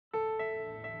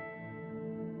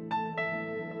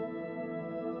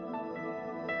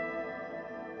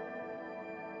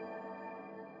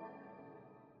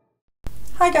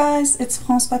Hi guys, it's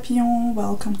France Papillon.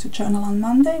 Welcome to Journal on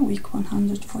Monday, week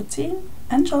 114.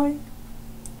 Enjoy!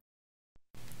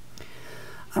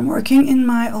 I'm working in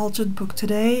my altered book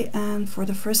today, and for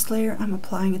the first layer I'm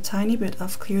applying a tiny bit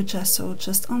of clear gesso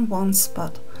just on one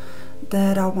spot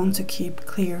that I want to keep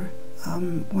clear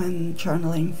when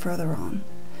journaling further on.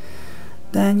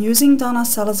 Then using Donna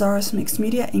Salazar's Mixed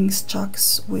Media Inks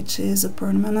Chalks, which is a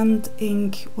permanent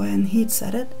ink when heat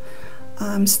setted,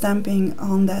 I'm stamping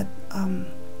on that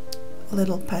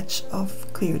little patch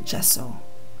of clear gesso.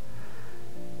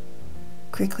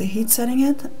 Quickly heat setting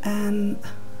it, and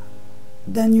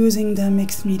then using the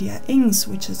Mixed Media Inks,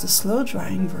 which is the slow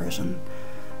drying version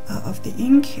of the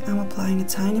ink, I'm applying a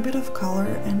tiny bit of color,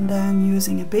 and then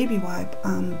using a baby wipe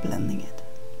I'm blending it.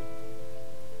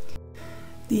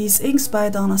 These inks by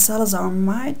Donna Salazar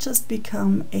might just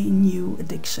become a new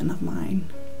addiction of mine.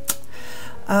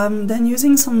 Then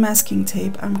using some masking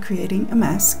tape I'm creating a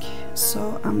mask,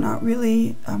 so I'm not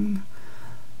really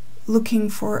looking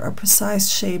for a precise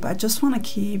shape. I just want to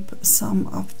keep some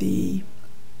of the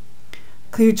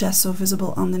clear gesso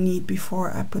visible underneath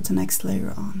before I put the next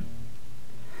layer on.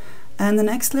 And the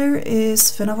next layer is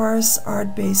Finnavar's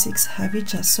Art Basics Heavy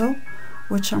Gesso,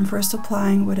 which I'm first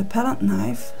applying with a palette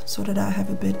knife so that I have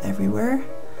a bit everywhere,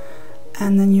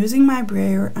 and then using my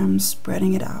brayer I'm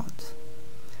spreading it out.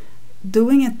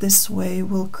 Doing it this way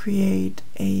will create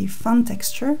a fun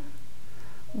texture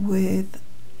with,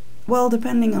 well,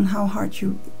 depending on how hard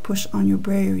you push on your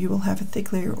brayer, you will have a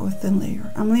thick layer or a thin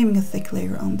layer. I'm leaving a thick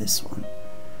layer on this one,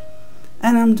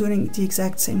 and I'm doing the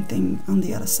exact same thing on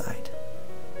the other side.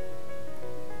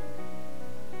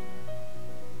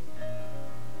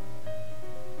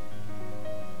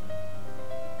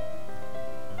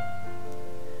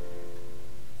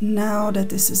 Now that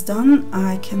this is done,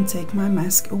 I can take my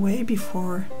mask away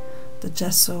before the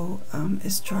gesso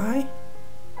is dry.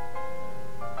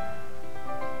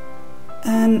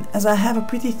 And as I have a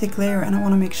pretty thick layer and I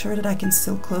want to make sure that I can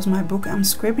still close my book, I'm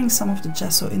scraping some of the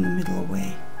gesso in the middle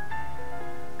away.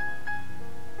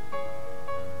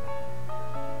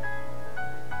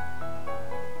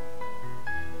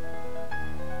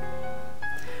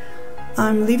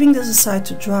 I'm leaving this aside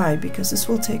to dry because this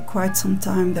will take quite some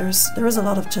time. There is a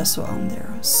lot of gesso on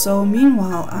there. So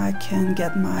meanwhile I can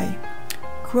get my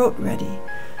quote ready,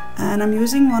 and I'm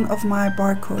using one of my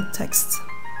barcode texts,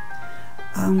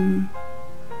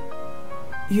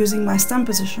 using my stamp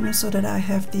positioner so that I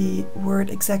have the word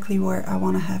exactly where I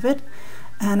want to have it,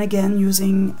 and again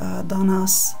using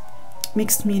Donna's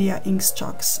Mixed Media Inks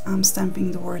Chalks, I'm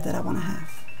stamping the word that I want to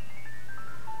have.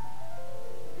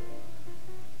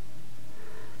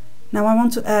 Now I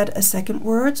want to add a second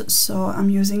word, so I'm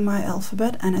using my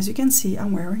alphabet, and as you can see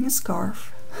I'm wearing a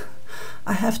scarf.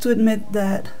 I have to admit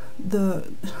that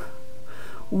the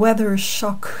weather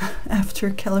shock after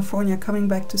California coming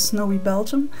back to snowy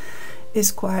Belgium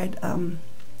is quite,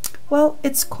 well,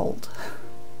 it's cold.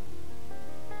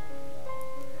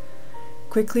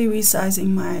 Quickly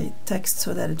resizing my text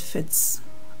so that it fits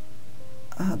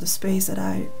the space that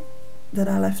I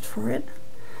left for it.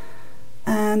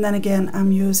 And then again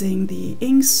I'm using the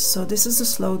inks, so this is the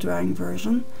slow drying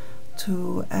version,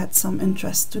 to add some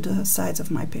interest to the sides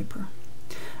of my paper.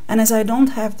 And as I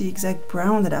don't have the exact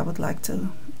brown that I would like to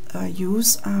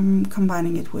use, I'm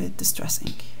combining it with Distress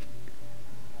ink.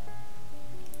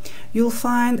 You'll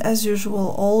find, as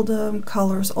usual, all the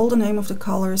colors, all the name of the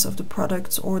colors of the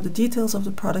products or the details of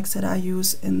the products that I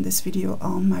use in this video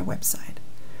on my website.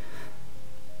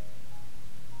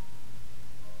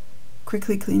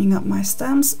 Quickly cleaning up my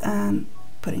stamps and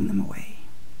putting them away.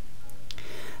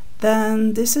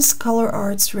 Then this is Color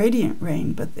Art's Radiant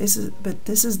Rain, but this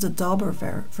is the Dauber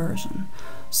version.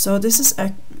 So this is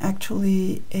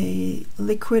actually a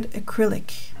liquid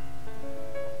acrylic.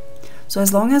 So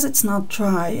as long as it's not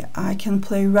dry, I can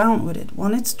play around with it.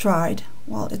 When it's dried,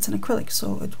 well, it's an acrylic,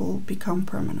 so it will become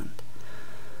permanent.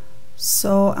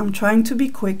 So I'm trying to be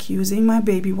quick using my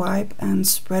baby wipe and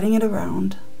spreading it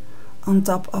around on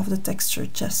top of the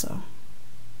textured gesso.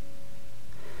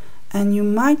 And you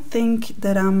might think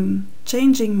that I'm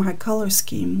changing my color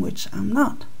scheme, which I'm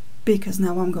not, because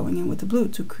now I'm going in with the blue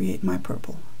to create my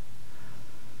purple.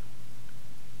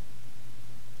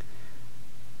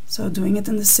 So doing it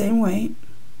in the same way.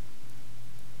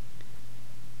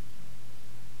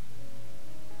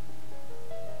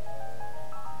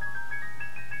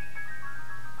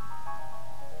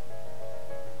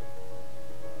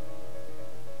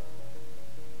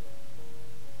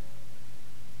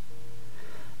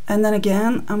 And then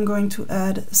again, I'm going to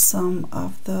add some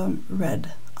of the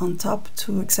red on top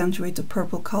to accentuate the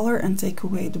purple color and take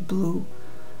away the blue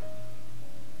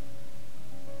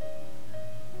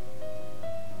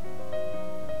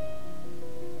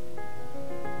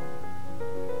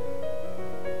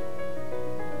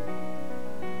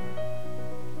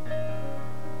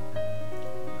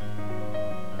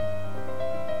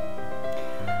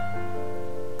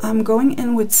I'm going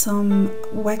in with some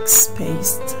wax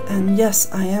paste, and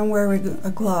yes, I am wearing a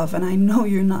glove and I know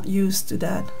you're not used to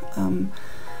that,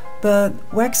 but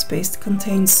wax paste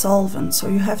contains solvent, so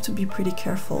you have to be pretty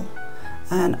careful,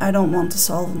 and I don't want the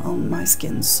solvent on my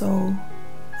skin, so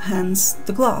hence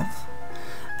the glove.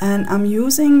 And I'm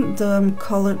using the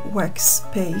colored wax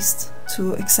paste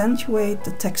to accentuate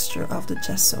the texture of the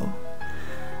gesso.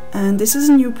 And this is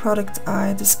a new product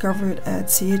I discovered at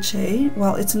CHA.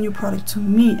 Well, it's a new product to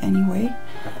me anyway,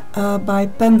 by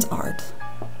Pent Art.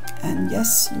 And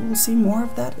yes, you will see more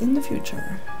of that in the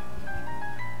future.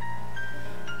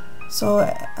 So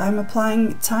I'm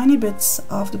applying tiny bits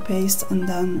of the paste and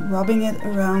then rubbing it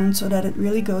around so that it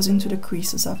really goes into the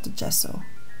creases of the gesso.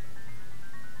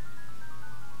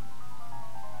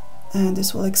 And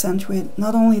this will accentuate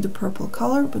not only the purple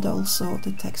color but also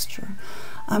the texture.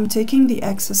 I'm taking the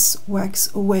excess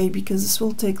wax away because this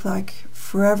will take like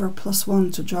forever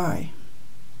 +1 to dry.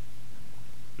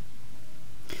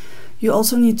 You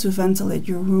also need to ventilate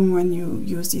your room when you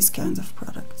use these kinds of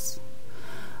products.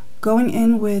 Going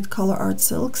in with Color Art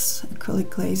Silks acrylic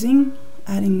glazing,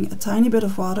 adding a tiny bit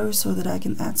of water so that I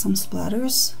can add some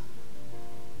splatters.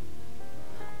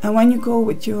 And when you go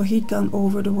with your heat gun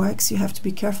over the wax, you have to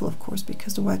be careful, of course,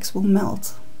 because the wax will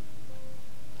melt.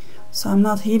 So I'm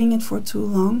not heating it for too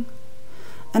long.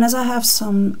 And as I have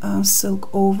some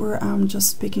silk over, I'm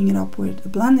just picking it up with a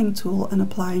blending tool and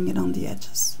applying it on the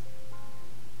edges.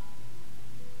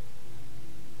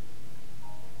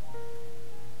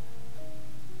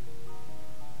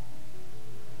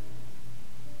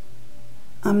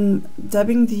 I'm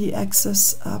dabbing the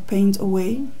excess paint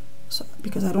away,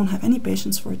 because I don't have any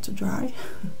patience for it to dry.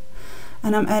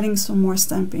 And I'm adding some more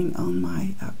stamping on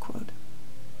my quote.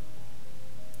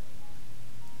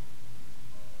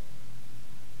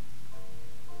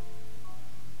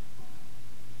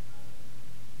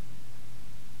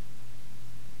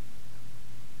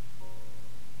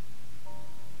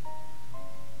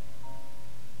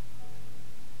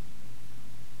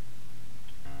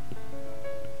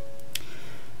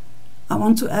 I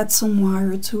want to add some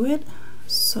wire to it,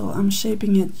 so I'm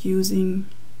shaping it using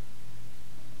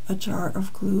a jar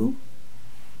of glue.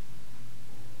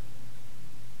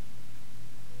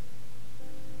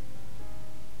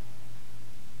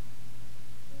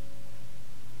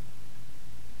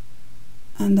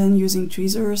 And then using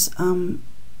tweezers, I'm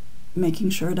making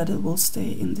sure that it will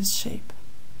stay in this shape.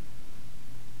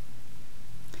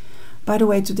 By the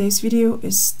way, today's video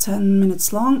is 10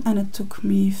 minutes long and it took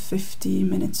me 50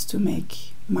 minutes to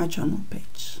make my journal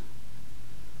page.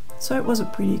 So it was a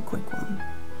pretty quick one.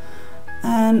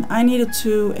 And I needed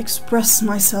to express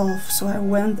myself, so I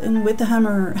went in with the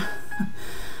hammer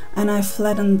and I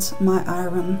flattened my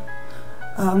iron.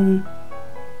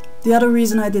 The other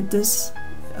reason I did this,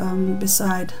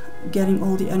 beside getting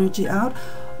all the energy out,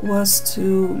 was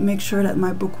to make sure that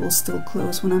my book will still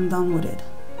close when I'm done with it,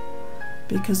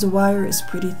 because the wire is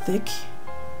pretty thick.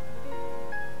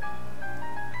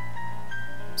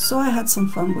 So I had some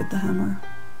fun with the hammer.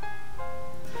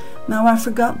 Now I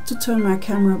forgot to turn my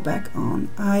camera back on.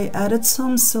 I added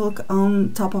some silk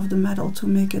on top of the metal to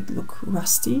make it look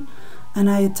rusty, and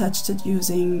I attached it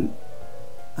using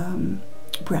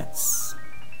breads.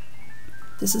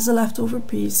 This is a leftover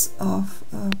piece of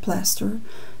plaster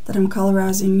that I'm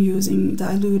colorizing using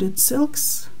diluted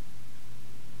silks.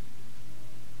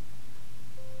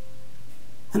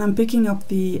 And I'm picking up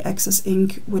the excess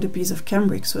ink with a piece of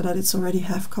cambric so that it's already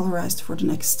half colorized for the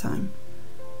next time.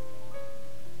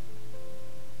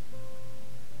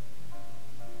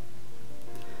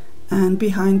 And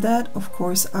behind that, of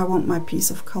course, I want my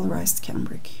piece of colorized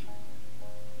cambric.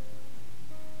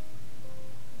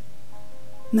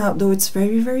 Now, though it's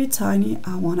very, very tiny,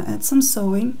 I want to add some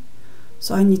sewing,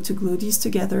 so I need to glue these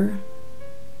together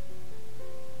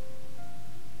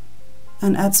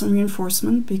and add some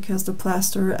reinforcement, because the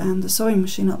plaster and the sewing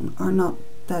machine are not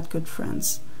that good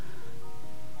friends.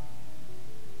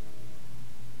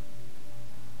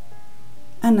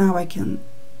 And now I can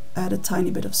add a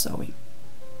tiny bit of sewing.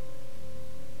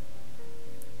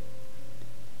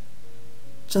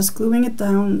 Just gluing it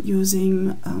down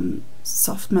using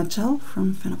soft matte gel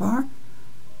from Fenovar.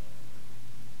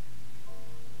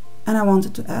 And I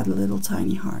wanted to add a little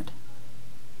tiny heart.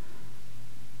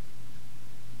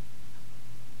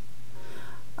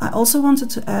 I also wanted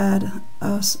to add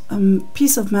a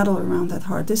piece of metal around that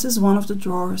heart. This is one of the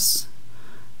drawers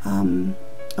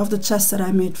of the chest that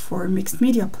I made for Mixed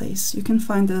Media Place. You can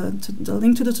find the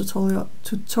link to the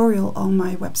tutorial on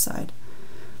my website.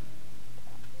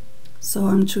 So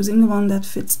I'm choosing the one that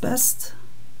fits best,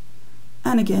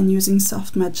 And again, using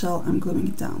soft matte gel, I'm gluing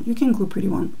it down. You can glue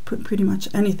pretty much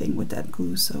anything with that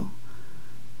glue, so.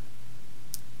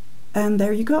 And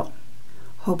there you go.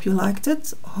 Hope you liked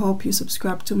it. Hope you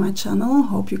subscribed to my channel.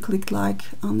 Hope you clicked like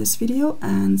on this video,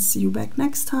 and see you back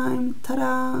next time.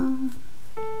 Ta-da!